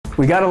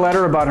We got a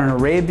letter about an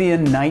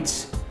Arabian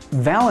Nights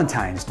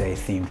Valentine's Day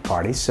themed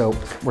party, so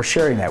we're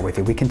sharing that with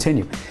you. We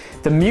continue.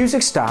 The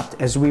music stopped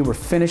as we were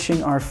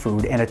finishing our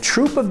food, and a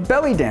troupe of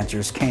belly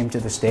dancers came to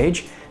the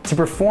stage to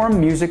perform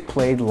music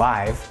played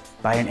live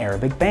by an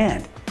Arabic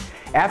band.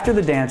 After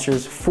the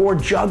dancers, 4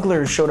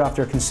 jugglers showed off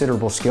their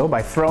considerable skill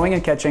by throwing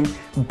and catching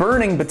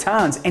burning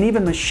batons and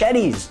even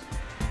machetes.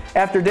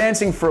 After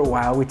dancing for a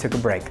while, we took a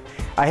break.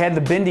 I had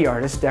the bindi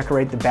artist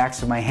decorate the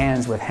backs of my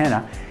hands with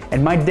henna,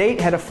 and my date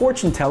had a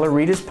fortune teller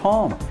read his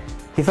palm.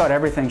 He thought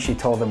everything she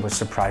told him was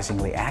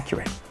surprisingly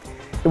accurate.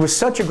 It was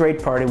such a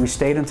great party, we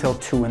stayed until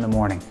 2 in the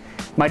morning.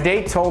 My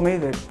date told me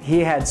that he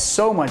had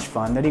so much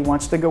fun that he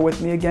wants to go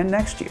with me again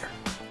next year.